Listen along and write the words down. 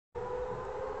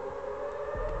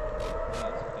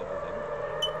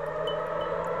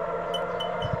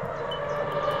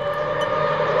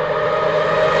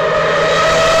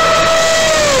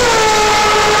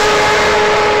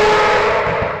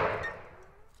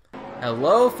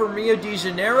Hello from Rio de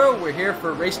Janeiro. We're here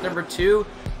for race number 2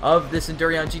 of this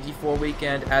Endurion GT4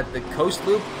 weekend at the coast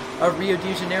loop of Rio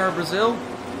de Janeiro, Brazil.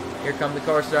 Here come the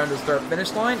cars down to the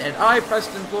start-finish line, and I,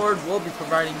 Preston Lord, will be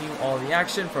providing you all the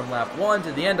action from lap 1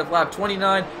 to the end of lap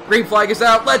 29. Green flag is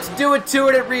out. Let's do it to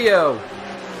it at Rio.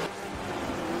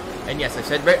 And yes, I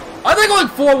said, are they going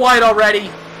 4 wide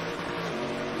already?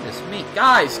 Goodness me.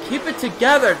 Guys, keep it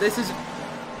together. This is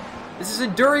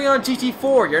Endurion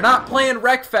GT4. You're not playing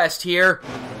Wreckfest here.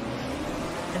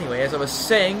 Anyway, as I was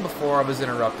saying before I was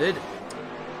interrupted,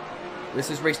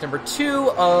 this is race number 2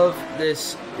 of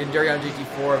this Endurion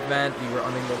GT4 event. We were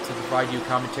unable to provide you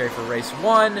commentary for race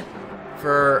 1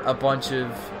 for a bunch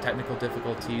of technical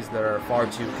difficulties that are far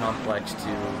too complex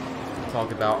to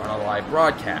talk about on a live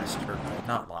broadcast. Or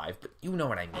not live, but you know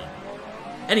what I mean.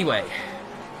 Anyway,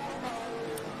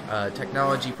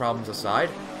 technology problems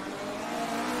aside,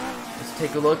 let's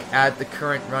take a look at the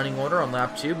current running order on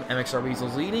lap 2. MXR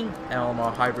Weasel's leading,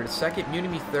 LMR Hybrid is second,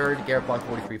 Munimi third, Garrett Block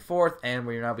 43 fourth, and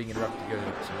we're now being interrupted to go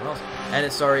to someone else. And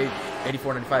it's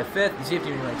 8495 fifth, ZFD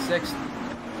Unity 6th,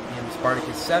 and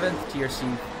Spartacus 7th,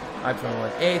 TRC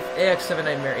 521 8th, AX7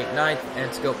 Nightmare 8 9th,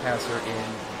 and Scope Passer in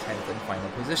 10th and final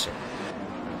position.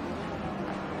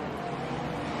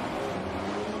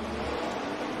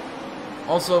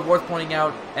 Also worth pointing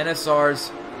out,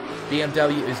 NSR's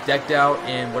BMW is decked out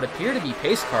in what appear to be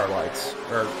pace car lights,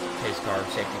 or pace car,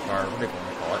 safety car, whatever you want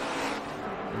to call it.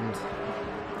 And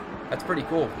that's pretty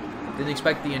cool. Didn't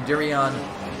expect the Endurion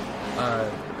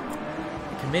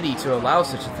committee to allow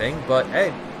such a thing, but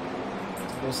hey,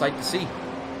 it's a cool sight to see.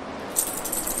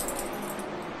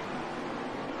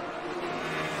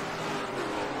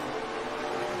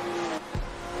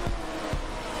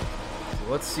 So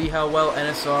let's see how well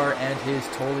NSR and his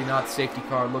totally not safety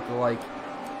car look-alike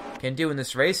can do in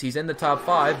this race. He's in the top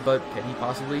 5, but can he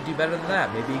possibly do better than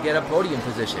that? Maybe get a podium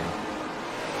position.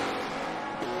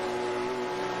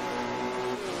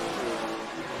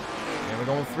 And we're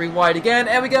going 3 wide again,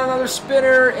 and we got another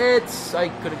spinner.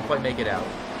 I couldn't quite make it out.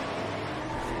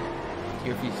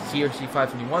 TRC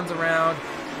 521's around.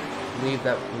 I believe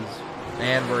that was,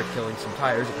 and we're killing some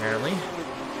tires apparently.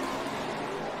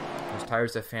 Those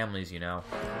tires have families, you know.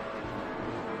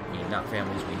 I mean, not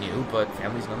families we knew, but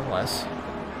families nonetheless.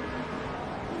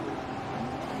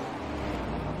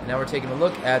 Now we're taking a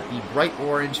look at the bright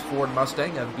orange Ford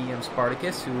Mustang of BM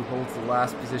Spartacus, who holds the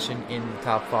last position in the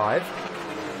top 5.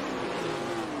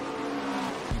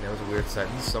 That was a weird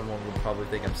sentence. Someone would probably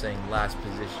think I'm saying last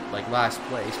position, like last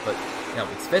place, but no,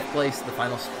 it's 5th place, the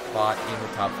final spot in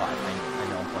the top 5. I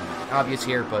know I'm playing obvious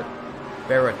here, but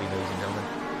bear with me, ladies and gentlemen.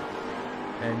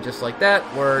 And just like that,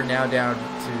 we're now down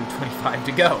to 25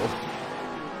 to go.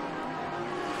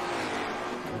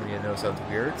 I know it sounds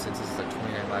weird since this is a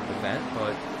 29-lap event,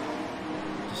 but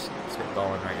just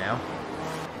spitballing right now.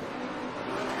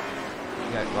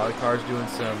 We got a lot of cars doing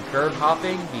some curb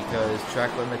hopping because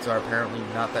track limits are apparently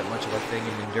not that much of a thing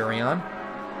in Endurion.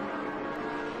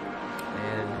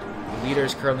 And the leader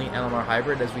is currently LMR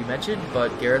Hybrid, as we mentioned,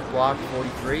 but Gareth Block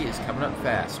 43 is coming up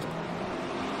fast.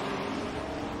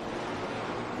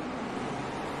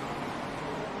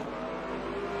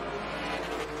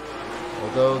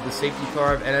 Although the safety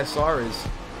car of NSR is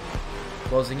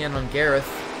closing in on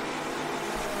Gareth.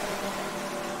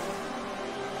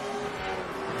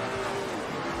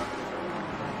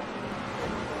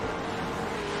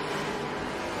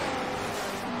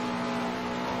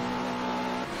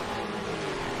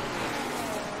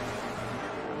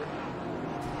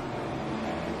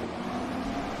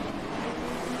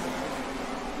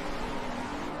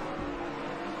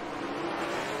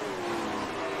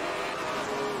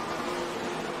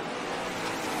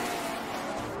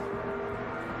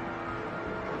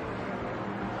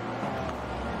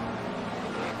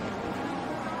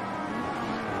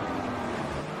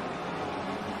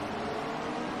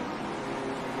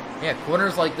 Yeah,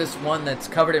 corners like this one that's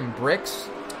covered in bricks,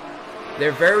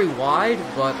 they're very wide,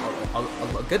 but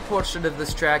a good portion of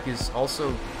this track is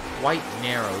also quite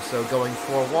narrow. So going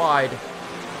 4 wide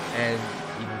and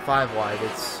even 5 wide,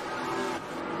 it's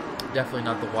definitely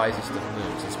not the wisest of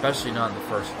moves, especially not in the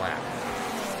first lap.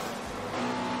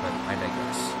 But I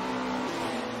digress.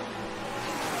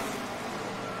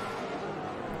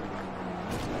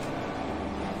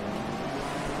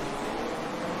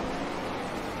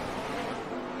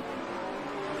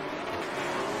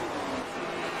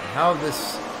 How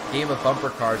this game of bumper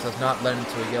cars has not led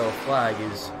into a yellow flag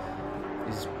is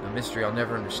a mystery I'll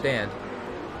never understand.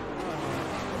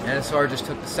 NSR just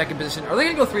took the 2nd position. Are they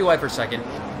going to go 3 wide for 2nd?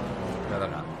 No,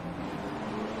 they're not.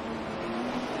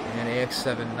 And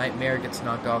AX7 Nightmare gets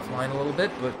knocked offline a little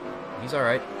bit, but he's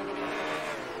alright.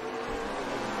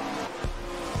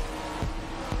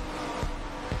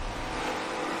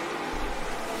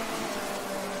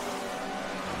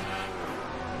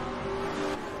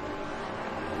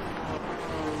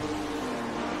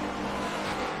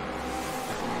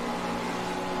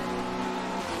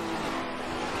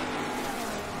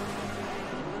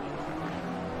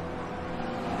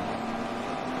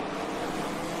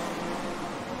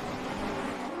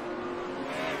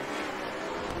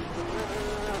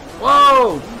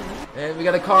 And we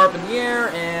got a car up in the air,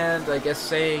 and I guess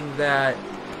saying that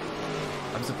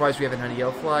I'm surprised we haven't had a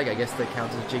yellow flag. I guess that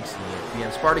counts as jinxing it.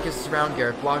 BM Spartacus is around,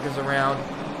 Garrett Block is around.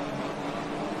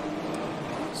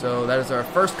 So that is our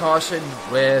first caution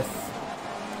with,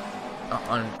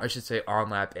 on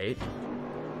lap 8.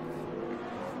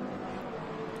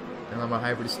 And my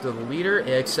Hybrid is still the leader.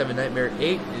 AX7 Nightmare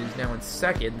 8 is now in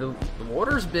second. The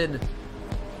order's been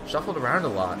shuffled around a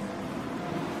lot.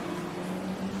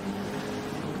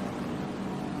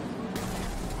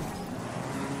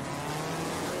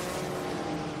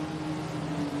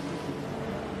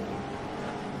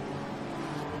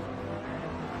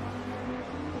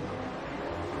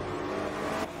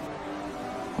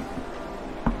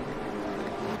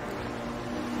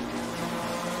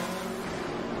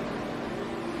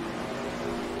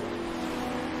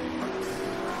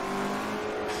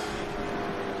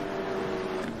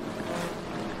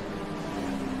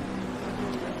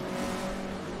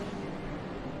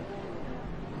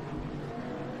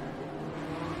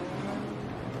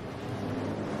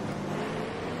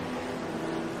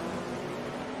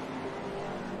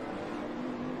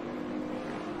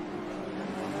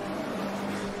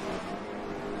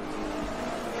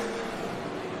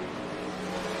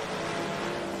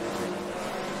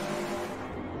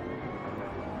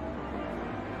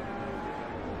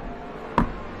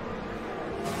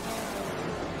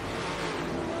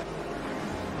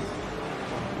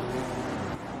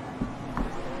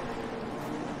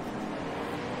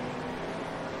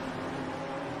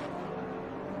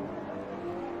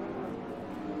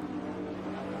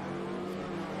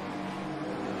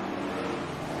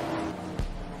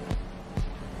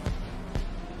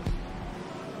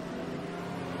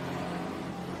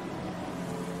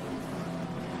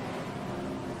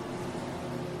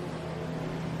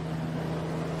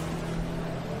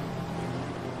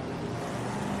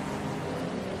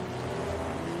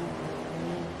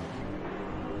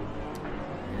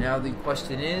 Now the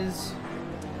question is,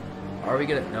 are we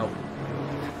gonna, nope.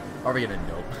 Are we gonna,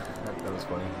 nope. That was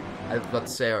funny. I was about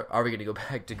to say, are we gonna go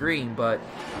back to green, but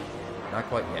not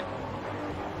quite yet.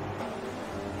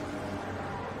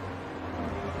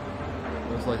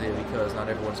 Most likely because not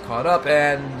everyone's caught up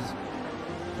and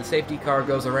the safety car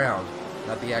goes around.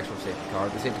 Not the actual safety car,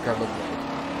 the safety car looked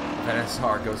like the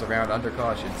NSR goes around under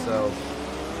caution, so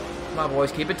come on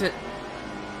boys, keep it to...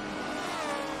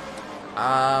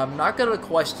 I'm not going to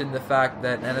question the fact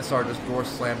that NSR just door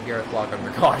slammed Garrett Block under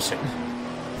caution.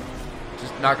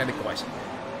 Just not going to question it.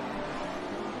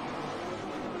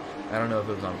 I don't know if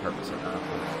it was on purpose or not.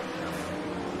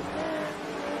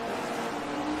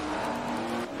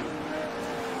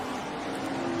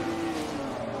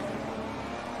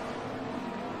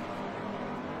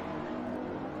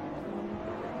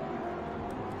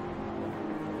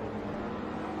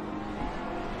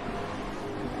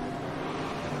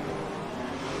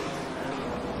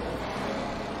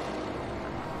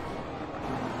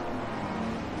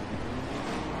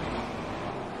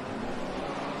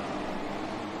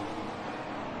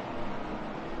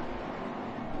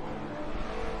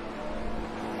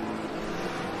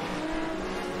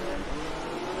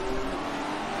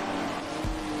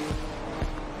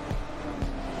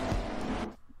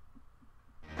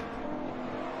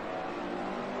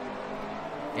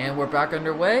 And we're back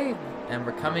underway, and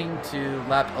we're coming to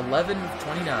lap 11 of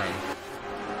 29.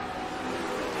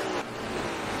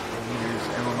 The leader's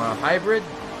MMR Hybrid.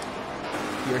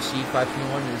 PRC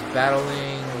 521 is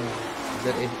battling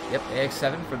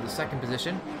AX7 for the second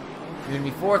position. You're going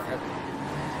to be fourth,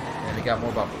 and they got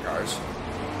more bumper cars.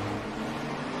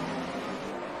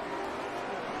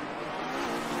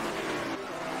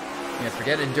 Yeah,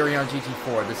 forget Endurion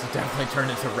GT4. This has definitely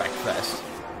turned into Wreckfest.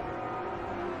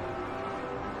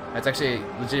 That's actually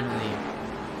legitimately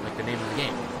like the name of the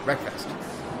game, Wreckfest.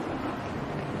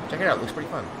 Check it out, it looks pretty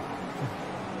fun.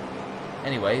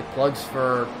 Anyway, plugs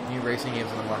for new racing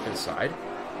games on the market aside.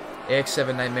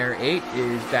 AX7 Nightmare 8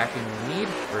 is back in the lead,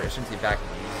 or I shouldn't say back in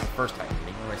the lead, it's the first time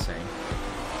leading, what am I saying?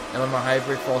 LMR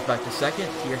Hybrid falls back to second.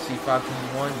 TRC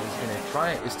 521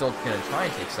 is still gonna try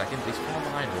and take second, but he's falling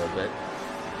behind a little bit.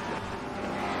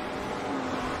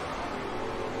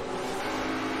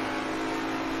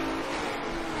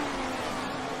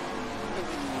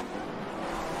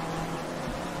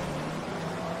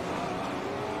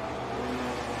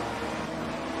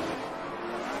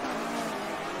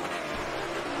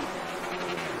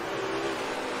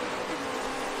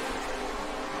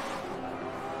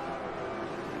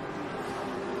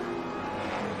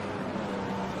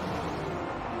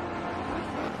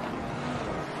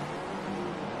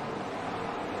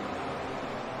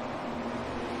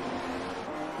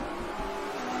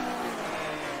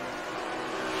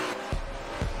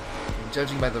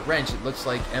 judging by the wrench, it looks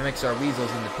like MXR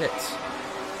Weasel's in the pits.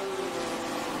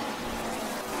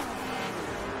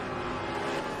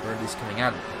 Or at least coming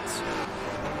out of the pits.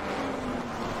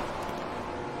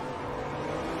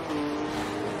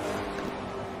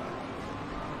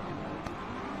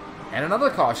 And another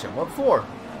caution. What for?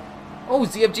 Oh,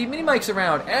 ZFG Mini Mike's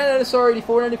around. And NSR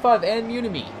 8495 and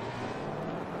Munimi.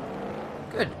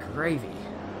 Good gravy.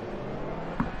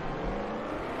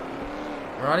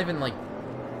 We're not even like...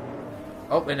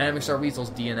 Oh, and MXR Weasel's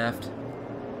DNF'd.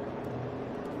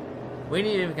 We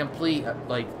need to complete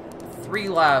like 3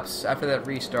 laps after that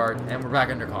restart, and we're back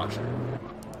under caution.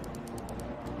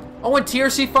 Oh, and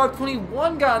TRC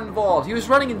 521 got involved. He was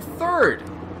running in 3rd.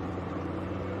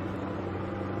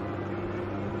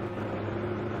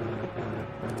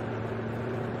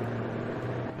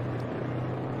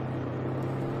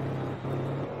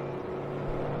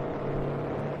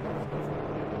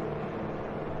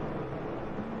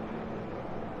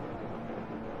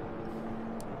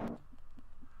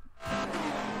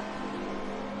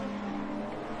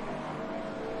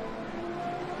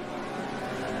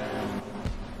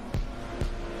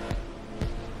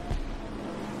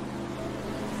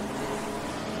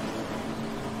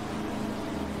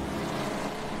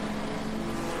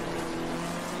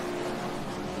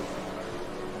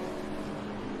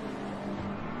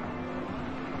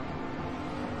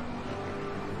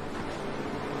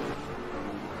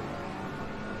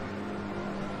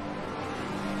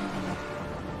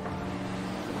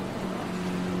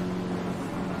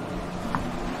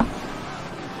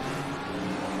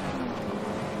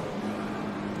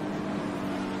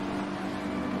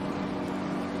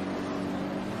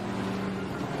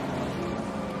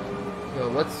 So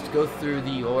let's go through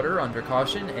the order under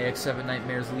caution. AX7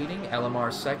 Nightmares leading,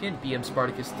 LMR second, BM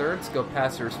Spartacus third, Scope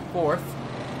Passers fourth,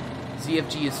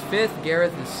 ZFG is fifth,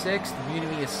 Gareth is sixth,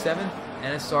 Munimi is seventh,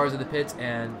 NSR is in the pits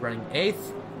and running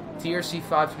eighth, TRC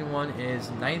 521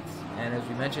 is ninth, and as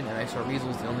we mentioned, MXR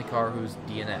Weasel is the only car who's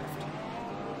DNF'd.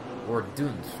 Or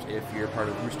Dunst if you're part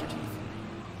of Rooster Teeth.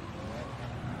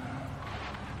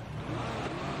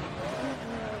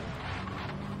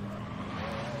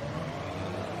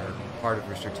 Part of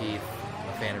Rooster Teeth,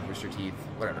 a fan of Rooster Teeth,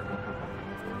 whatever.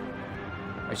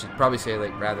 I should probably say,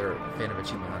 like, rather a fan of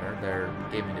Achievement Hunter, their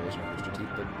gaming division of Rooster Teeth,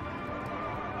 but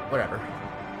whatever.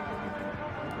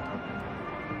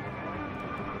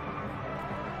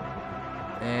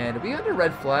 And are we under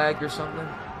red flag or something?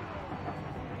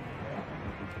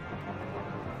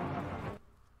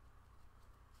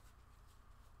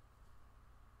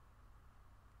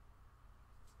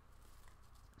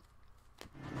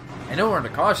 I know we're under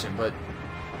caution, but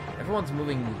everyone's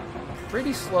moving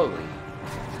pretty slowly.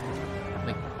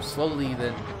 Like, slowly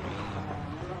than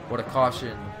what a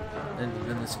caution, than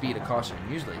the speed of caution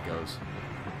usually goes.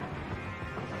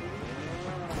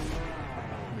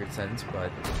 Weird sentence, but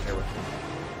bear with me.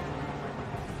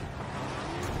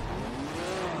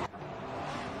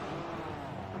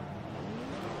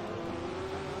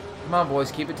 Come on,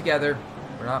 boys, keep it together.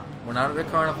 We're not at a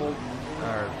carnival,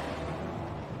 or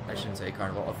I shouldn't say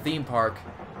carnival, a theme park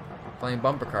playing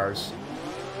bumper cars.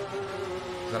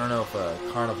 I don't know if a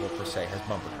carnival per se has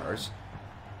bumper cars.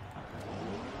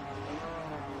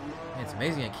 Man, it's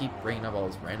amazing I keep bringing up all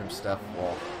this random stuff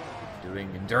while doing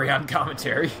Endurion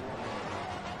commentary.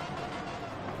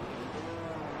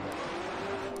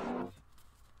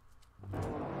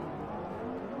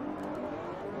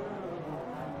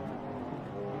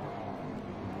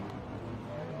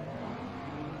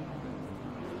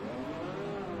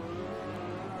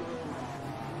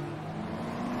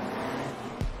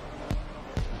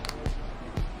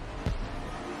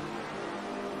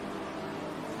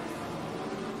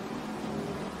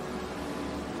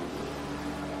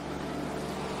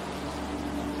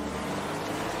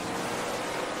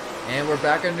 And we're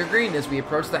back under green as we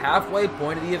approach the halfway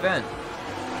point of the event.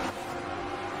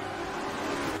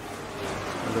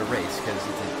 Or the race, because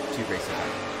it's a two-race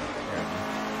event.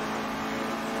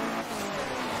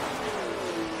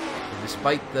 And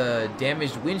despite the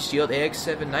damaged windshield,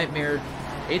 AX7 Nightmare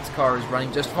 8's car is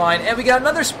running just fine. And we got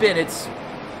another spin. It's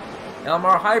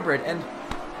LMR Hybrid. And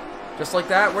just like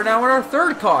that, we're now in our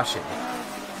third caution.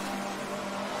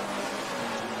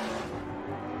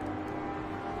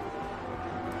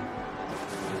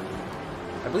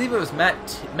 I believe it was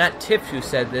Matt Tiff who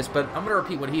said this, but I'm going to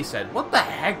repeat what he said. What the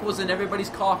heck was in everybody's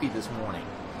coffee this morning?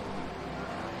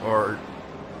 Or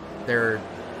their...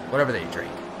 whatever they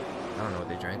drink. I don't know what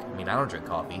they drink. I mean, I don't drink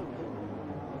coffee.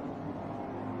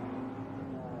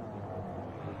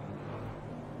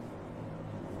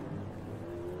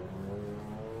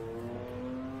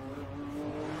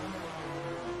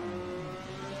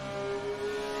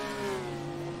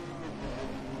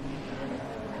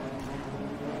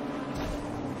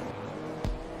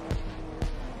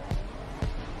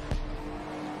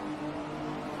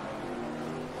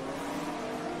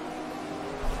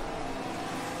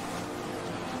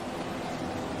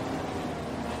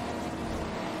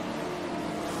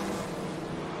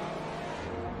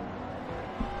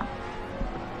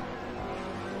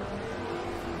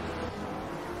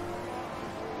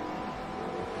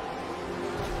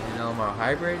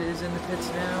 Hybrid is in the pits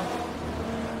now.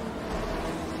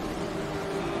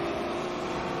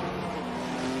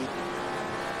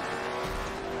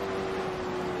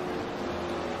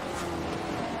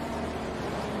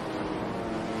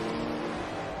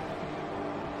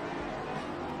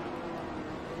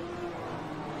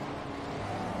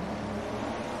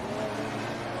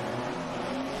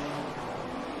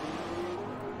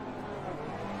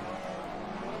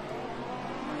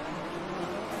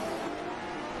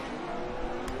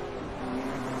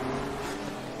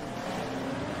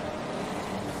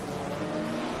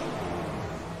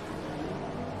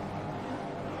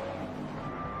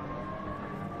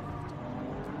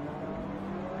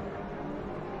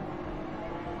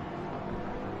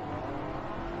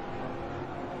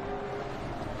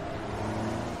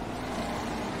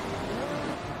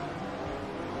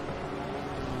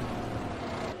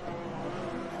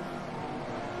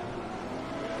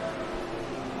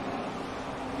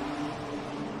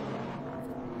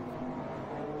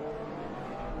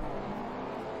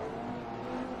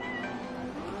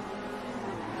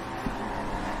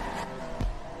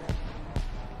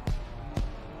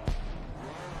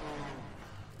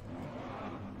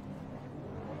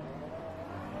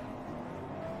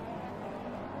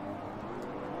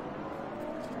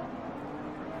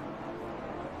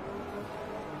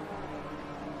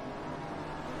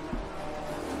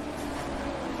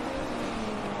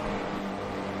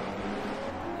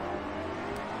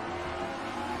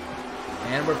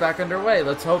 And we're back underway.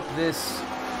 Let's hope this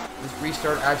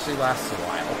restart actually lasts a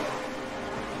while.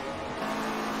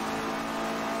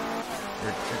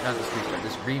 Or not this restart,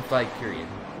 this green flag period.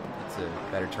 That's a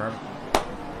better term.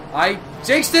 I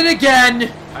jinxed it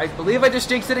again! I believe I just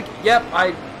jinxed it again.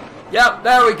 Yep,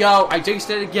 there we go. I jinxed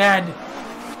it again.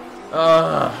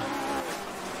 I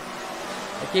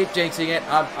keep jinxing it.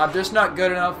 I'm just not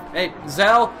good enough. Hey,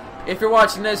 Zell, if you're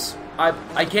watching this,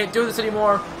 I can't do this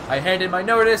anymore. I handed my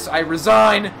notice. I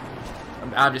resign.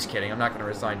 I'm just kidding. I'm not going to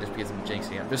resign just because I'm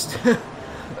jinxing it. I'm just...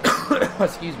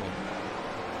 Excuse me.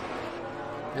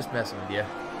 Just messing with you.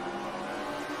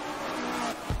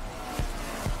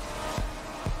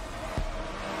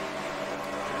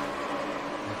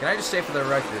 Can I just say for the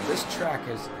record, this track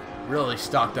is really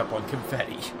stocked up on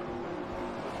confetti.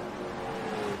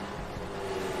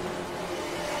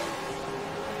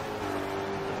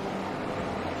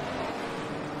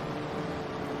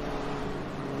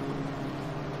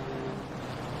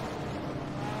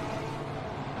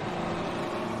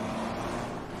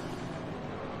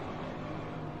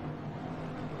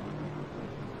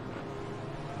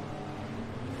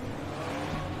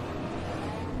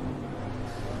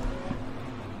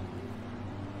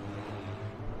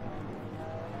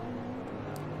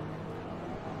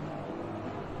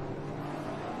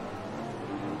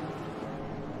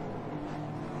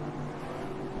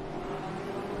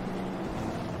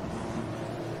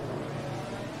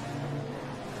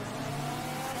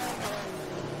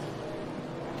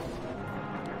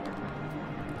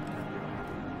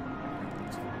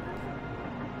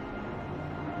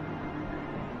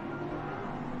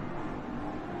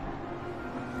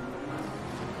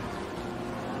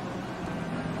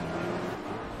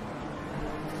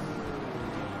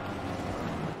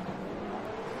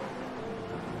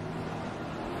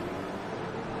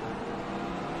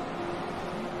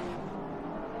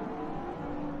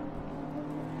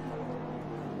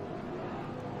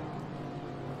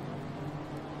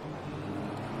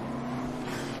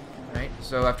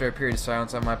 So after a period of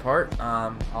silence on my part,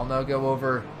 I'll now go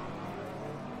over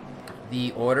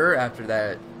the order after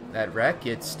that wreck.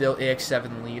 It's still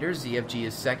AX7 leaders, ZFG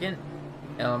is second,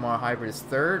 LMR Hybrid is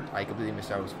third, I completely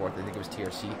missed out, it was fourth, I think it was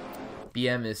TRC.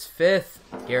 BM is fifth,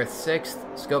 Gareth sixth,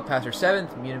 Scope Passer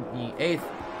seventh, Muni eighth,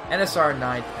 NSR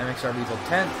ninth, MXR Lethal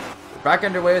 10th. We're back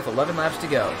underway with 11 laps to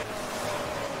go.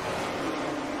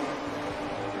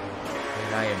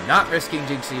 And I am not risking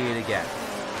jinxing it again.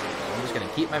 I'm just going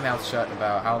to keep my mouth shut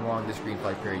about how long this green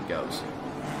flag period goes.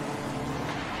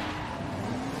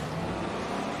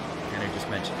 And I just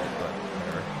mentioned it, but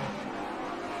whatever.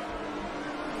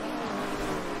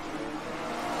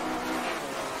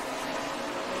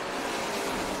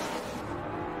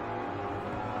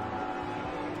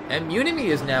 And Munimi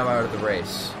is now out of the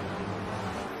race.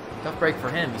 Tough break for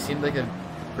him. He seemed like a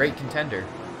great contender.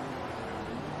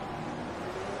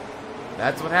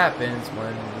 That's what happens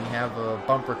when we have a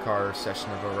bumper car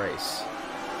session of a race.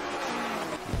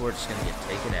 People are just going to get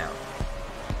taken out.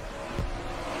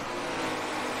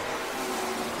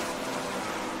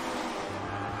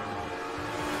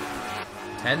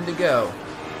 Ten to go.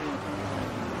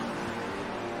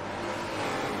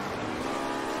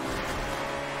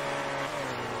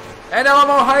 And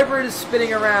LMO Hybrid is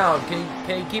spinning around.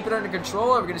 Can he keep it under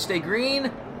control? Are we going to stay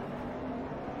green?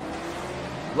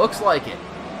 Looks like it.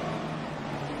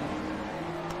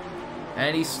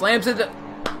 And he slams it.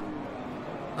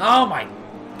 Oh my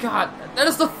god. That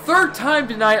is the third time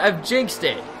tonight I've jinxed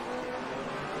it.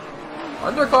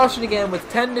 Under caution again with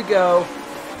 10 to go.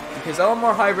 Because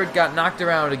LMR Hybrid got knocked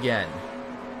around again.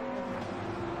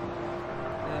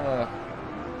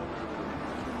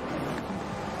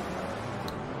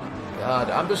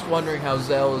 God, I'm just wondering how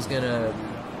Zell is gonna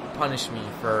punish me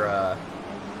for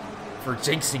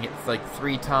jinxing it like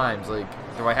 3 times. Like,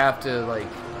 do I have to like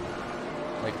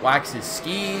wax his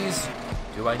skis?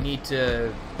 Do I need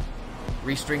to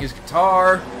restring his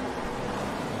guitar?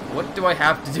 What do I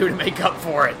have to do to make up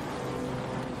for it?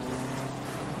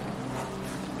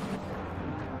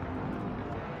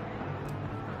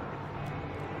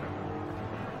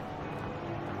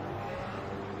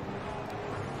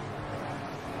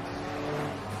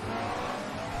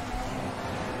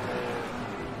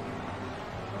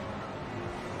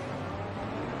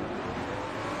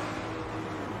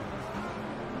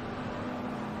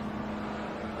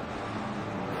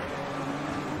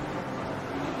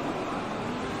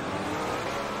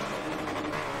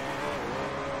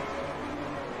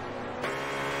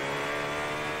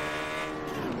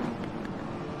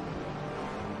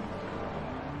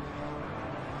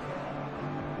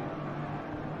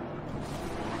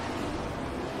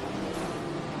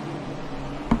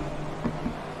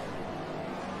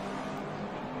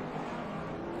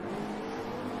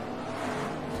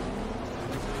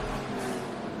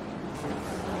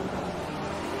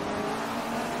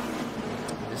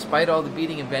 Despite all the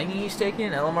beating and banging he's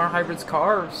taken, LMR Hybrid's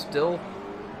car is still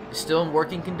in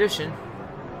working condition.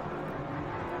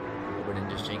 We didn't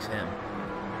just jinx him.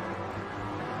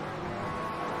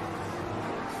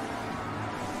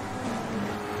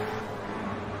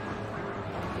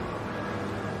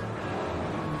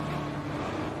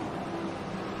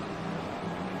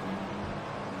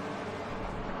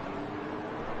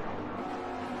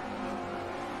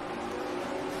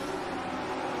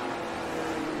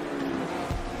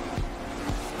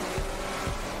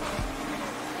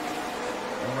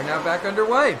 Now back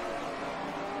underway,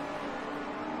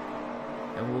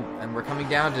 and we're coming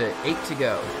down to 8 to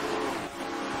go.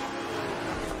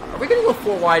 Are we gonna go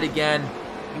 4 wide again?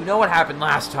 You know what happened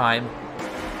last time.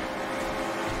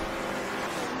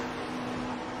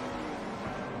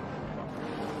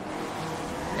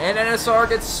 And NSR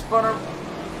gets spun around.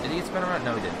 Did he get spun around?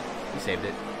 No, he didn't. He saved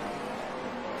it.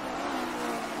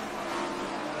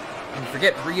 And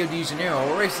forget Rio de Janeiro.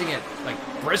 We're racing at like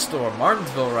Bristol or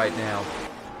Martinsville right now.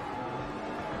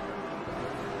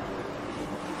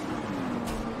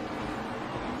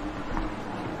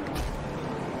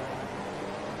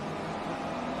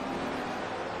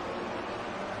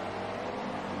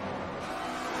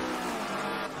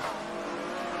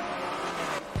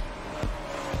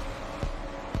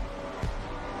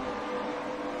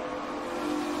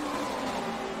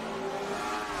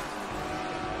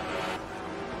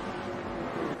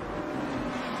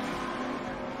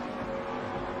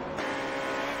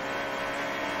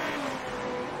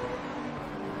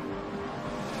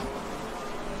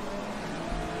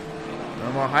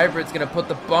 LMR Hybrid's gonna put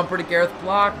the bumper to Gareth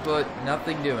Block, but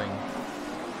nothing doing.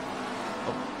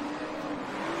 Oh.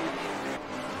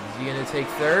 Is he gonna take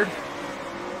third?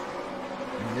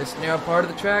 In this narrow part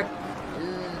of the track?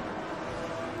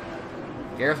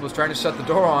 Gareth was trying to shut the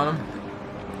door on him.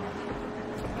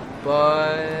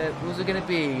 But who's it gonna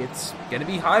be? It's gonna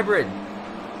be Hybrid.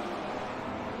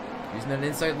 Using that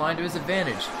inside line to his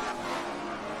advantage.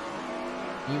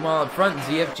 Meanwhile up front,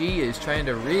 ZFG is trying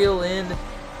to reel in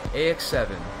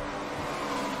AX7.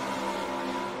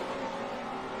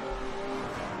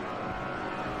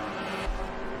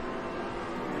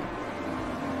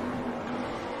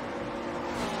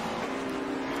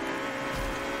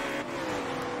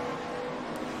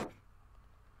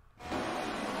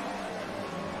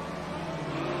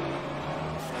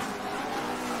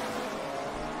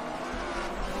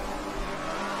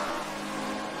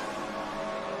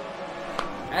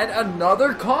 And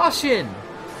another caution!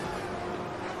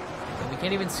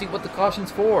 Can't even see what the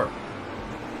caution's for.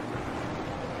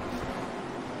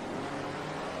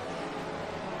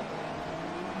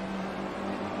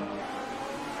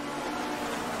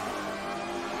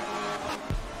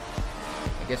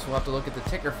 I guess we'll have to look at the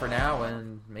ticker for now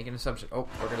and make an assumption. Oh,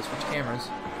 we're gonna switch cameras.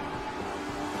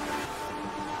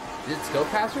 Did it go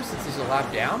past her since he's a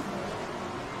lap down?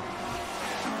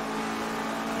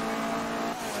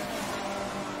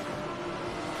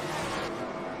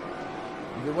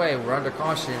 Either way, we're under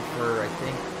caution for, I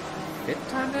think, 5th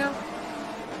time now?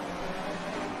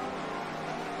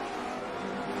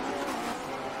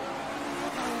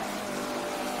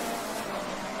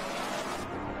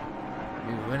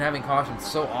 We've been having cautions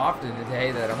so often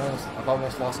today that I've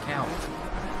almost lost count.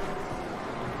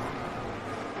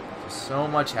 Just so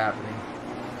much happening.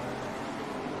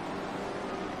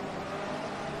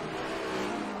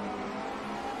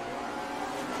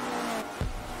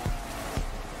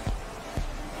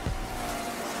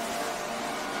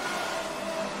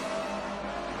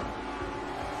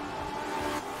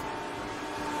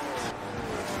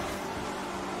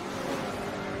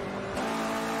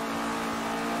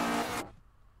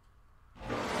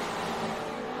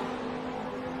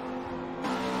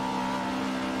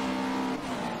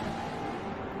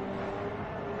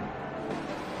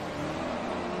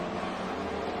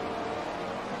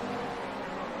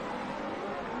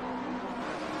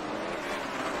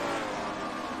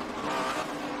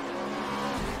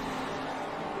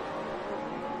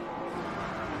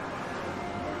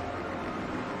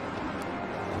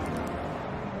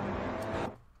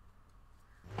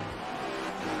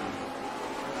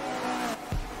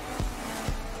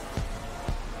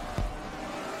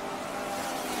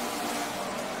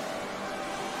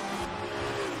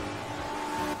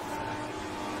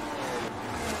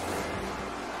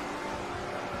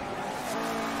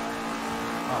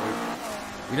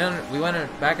 We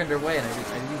went back underway and I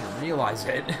didn't even realize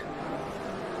it.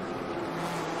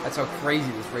 That's how crazy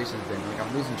this race has been. Like,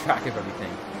 I'm losing track of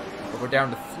everything. But we're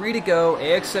down to 3 to go.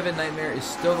 AX7 Nightmare is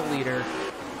still the leader.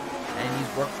 And he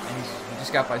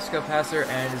just got by Scopasser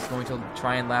and is going to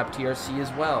try and lap TRC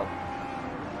as well.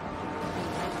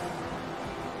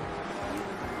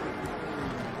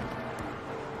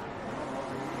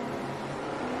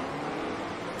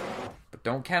 But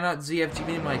don't count out ZFG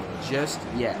Mini Mike just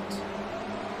yet.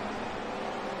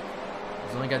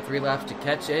 He's only got 3 laps to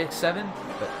catch AX7,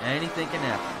 but anything can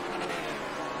happen,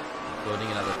 including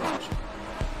another caution.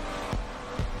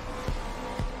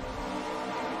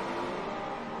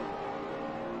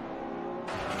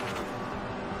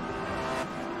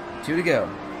 Two to go.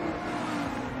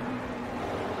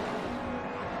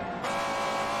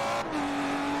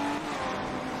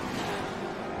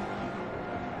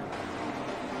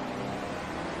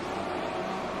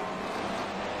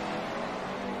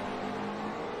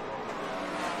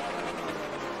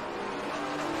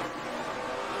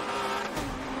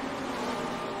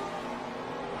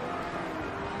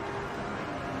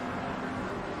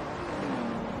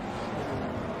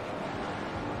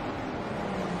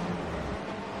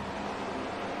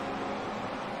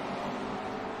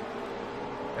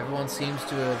 Everyone seems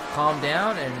to have calmed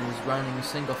down and is running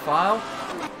single file.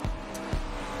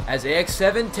 As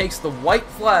AX7 takes the white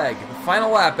flag, the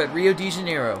final lap at Rio de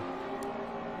Janeiro.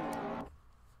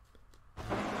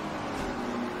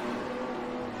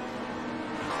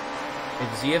 If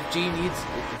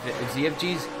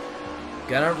ZFG's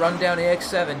gonna run down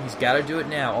AX7, he's got to do it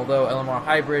now. Although LMR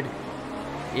Hybrid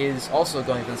is also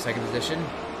going for the second position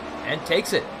and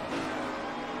takes it.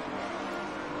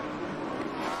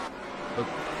 But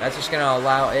that's just going to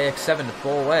allow AX7 to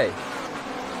pull away.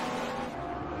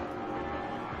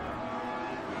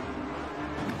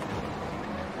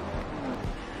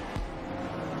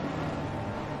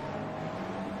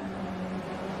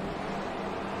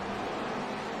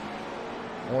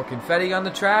 More confetti on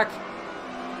the track.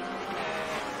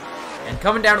 And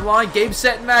coming down the line, game,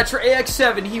 set, and match for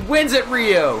AX7. He wins at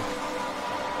Rio.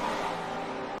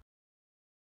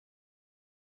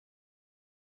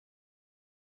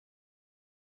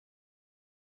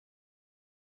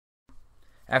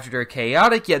 After a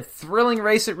chaotic yet thrilling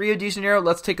race at Rio de Janeiro,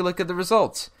 let's take a look at the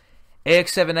results.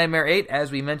 AX7 Nightmare 8, as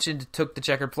we mentioned, took the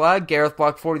checkered flag. Gareth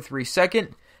Block 43 second.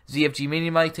 ZFG Mini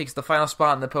Mike takes the final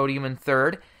spot on the podium in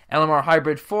third. LMR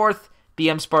Hybrid 4th.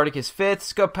 BM Spartacus 5th.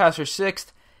 Scope Passer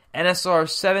 6th. NSR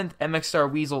 7th. MX Star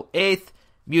Weasel 8th.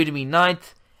 Mutiny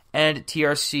 9th. And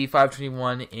TRC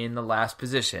 521 in the last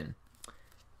position.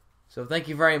 So thank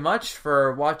you very much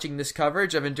for watching this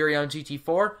coverage of Endurion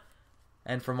GT4.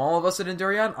 And from all of us at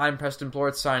Endurion, I'm Preston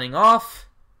Blort signing off.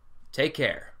 Take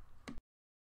care.